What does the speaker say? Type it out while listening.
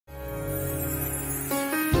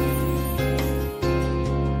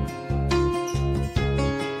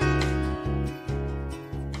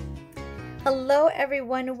Hello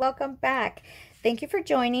everyone, welcome back. Thank you for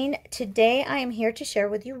joining. Today I am here to share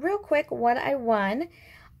with you real quick what I won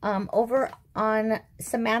over on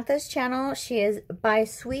Samantha's channel. She is by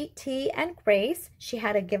Sweet Tea and Grace. She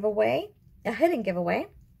had a giveaway, a hidden giveaway,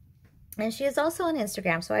 and she is also on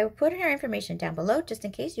Instagram. So I will put her information down below just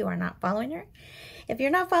in case you are not following her. If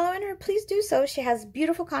you're not following her, please do so. She has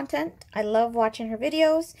beautiful content. I love watching her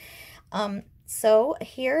videos. So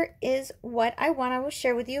here is what I want. I will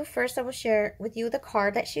share with you. First, I will share with you the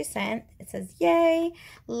card that she sent. It says, yay,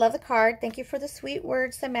 love the card. Thank you for the sweet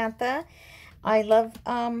words, Samantha. I love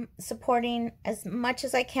supporting as much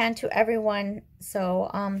as I can to everyone. So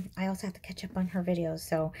I also have to catch up on her videos.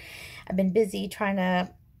 So I've been busy trying to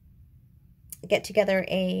get together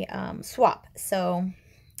a swap. So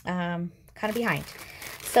kind of behind.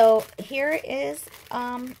 So here is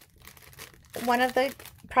one of the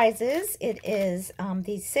prizes. It is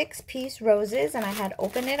these 6-piece roses, and I had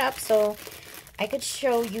opened it up so I could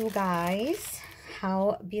show you guys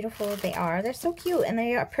how beautiful they are. They're so cute, and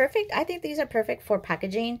they are perfect. I think these are perfect for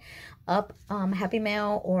packaging up Happy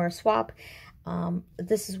Mail or swap.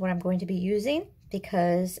 This is what I'm going to be using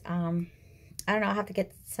because I don't know, I have to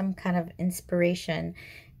get some kind of inspiration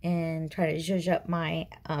and try to zhuzh up my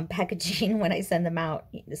packaging when I send them out,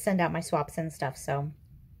 send out my swaps and stuff. So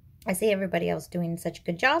I see everybody else doing such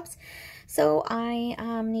good jobs, so I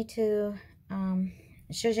need to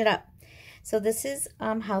zhuzh it up. So this is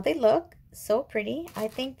how they look. So pretty. I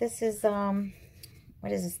think this is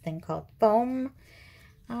what is this thing called? Foam.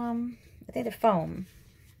 I think they're foam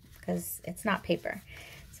because it's not paper.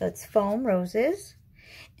 So it's foam roses,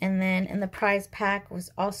 and then in the prize pack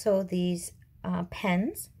was also these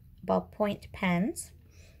pens, ballpoint pens,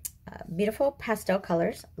 beautiful pastel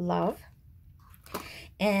colors. Love.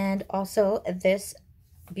 And also this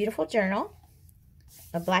beautiful journal,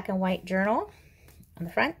 a black and white journal on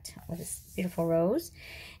the front with this beautiful rose.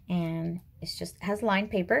 And it's just has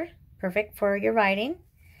lined paper, perfect for your writing.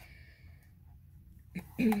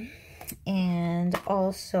 And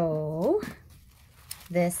also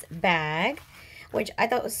this bag, which I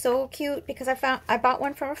thought was so cute because I bought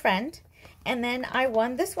one from a friend, and then I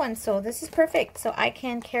won this one. So this is perfect. So I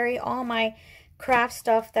can carry all my craft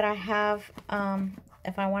stuff that I have.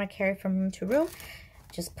 If I want to carry from room to room,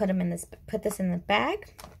 just put this in the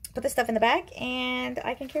bag, put the stuff in the bag, and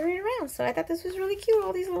I can carry it around. So I thought this was really cute.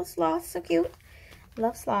 All these little sloths, so cute.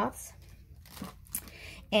 Love sloths.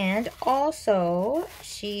 And also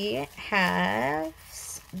she has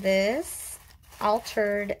this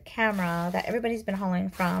altered camera that everybody's been hauling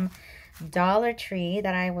from Dollar Tree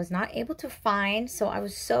that I was not able to find. So I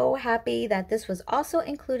was so happy that this was also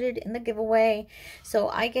included in the giveaway. So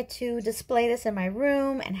I get to display this in my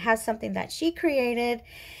room and have something that she created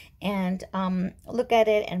and look at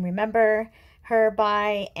it and remember her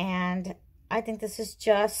by. And I think this is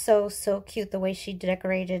just so cute the way she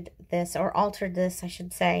decorated this, or altered this, I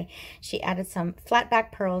should say. She added some flat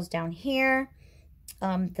back pearls down here,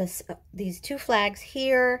 these 2 flags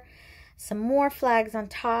here, some more flags on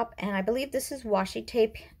top, and I believe this is washi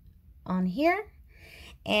tape on here,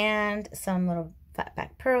 and some little flat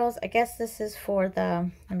back pearls. I guess this is for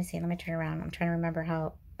the, let me see, let me turn around. I'm trying to remember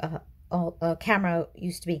how a camera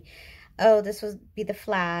used to be. Oh, this would be the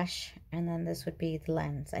flash, and then this would be the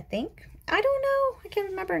lens, I think. I don't know. I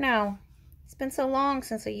can't remember now. It's been so long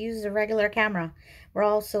since I used a regular camera. We're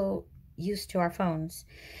all so used to our phones.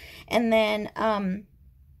 And then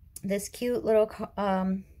this cute little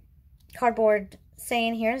cardboard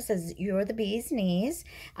saying here says, "You're the bee's knees."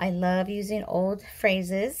 I love using old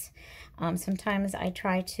phrases. Sometimes I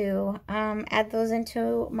try to add those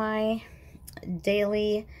into my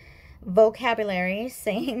daily vocabulary,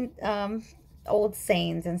 saying old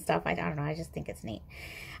sayings and stuff. I don't know, I just think it's neat.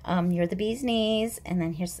 You're the bee's knees, and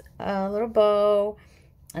then here's a little bow,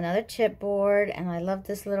 another chipboard, and I love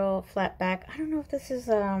this little flat back. I don't know if this is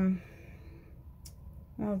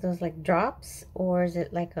one of those like drops, or is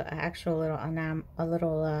it like an actual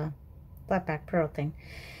little flat back pearl thing,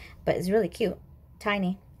 but it's really cute,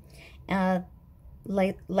 tiny.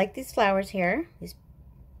 Like these flowers here, these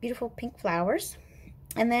beautiful pink flowers.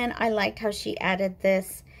 And then I liked how she added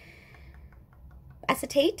this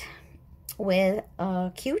acetate with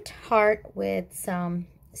a cute heart with some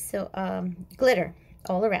glitter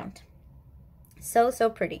all around. So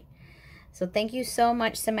pretty. So thank you so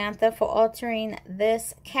much, Samantha, for altering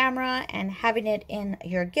this camera and having it in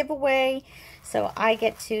your giveaway, so I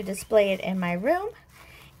get to display it in my room.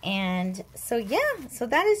 And so yeah, so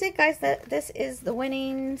that is it, guys. This is the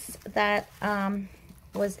winnings that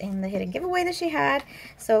was in the hidden giveaway that she had.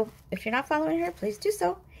 So if you're not following her, please do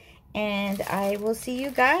so. And I will see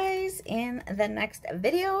you guys in the next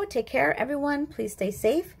video. Take care, everyone. Please stay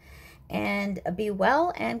safe and be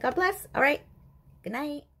well. And God bless. All right. Good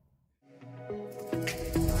night.